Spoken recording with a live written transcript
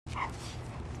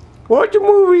Watch a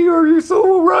movie or your soul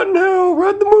will rot in hell.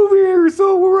 Run the movie or your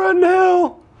soul will rot in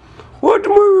hell. Watch the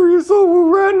movie or your soul will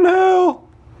rot in hell.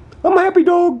 I'm a happy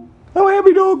dog. I'm a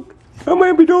happy dog. I'm a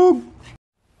happy dog.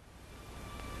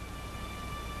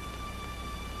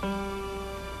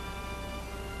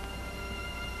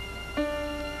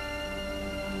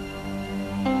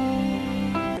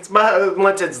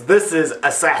 Once it's this is a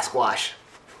Sasquatch.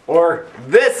 Or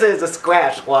this is a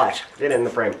Squash. Get in the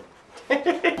frame.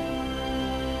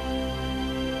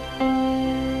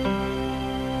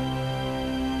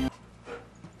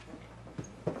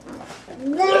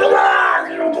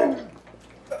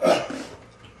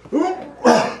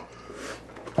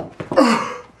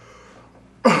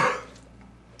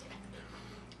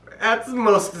 That's the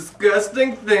most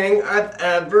disgusting thing I've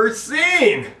ever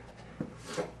seen.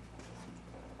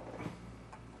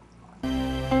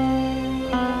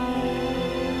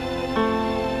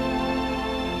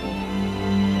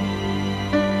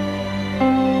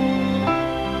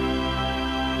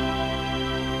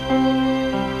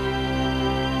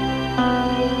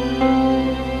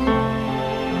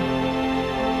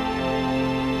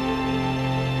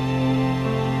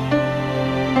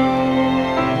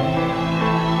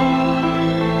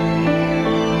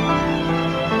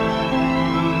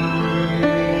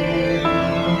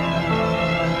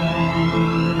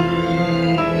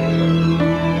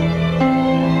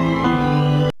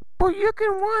 You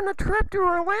can win a trip to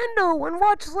Orlando and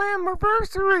watch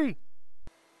Slammiversary.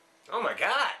 Oh my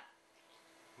God!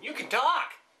 You can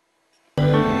talk.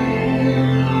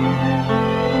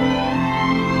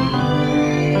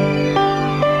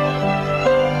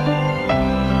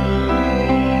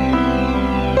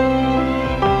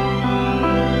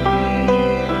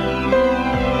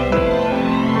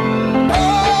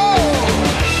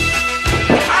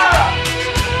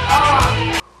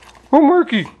 Oh,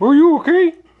 Marky, are you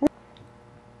okay?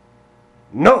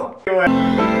 No!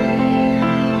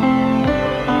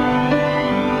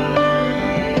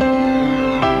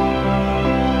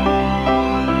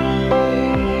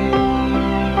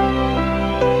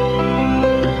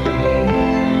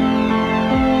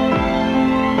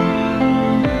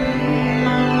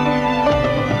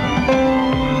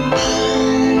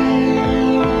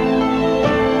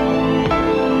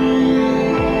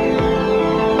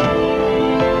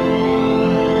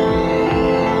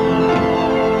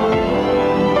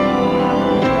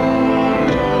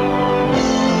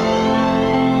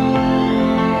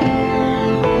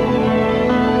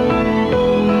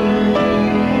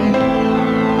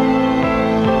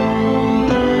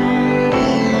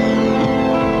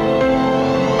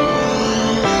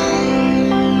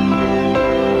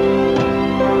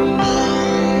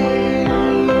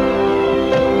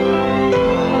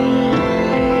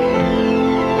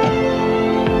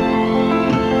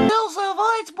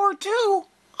 Too.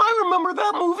 I remember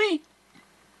that movie.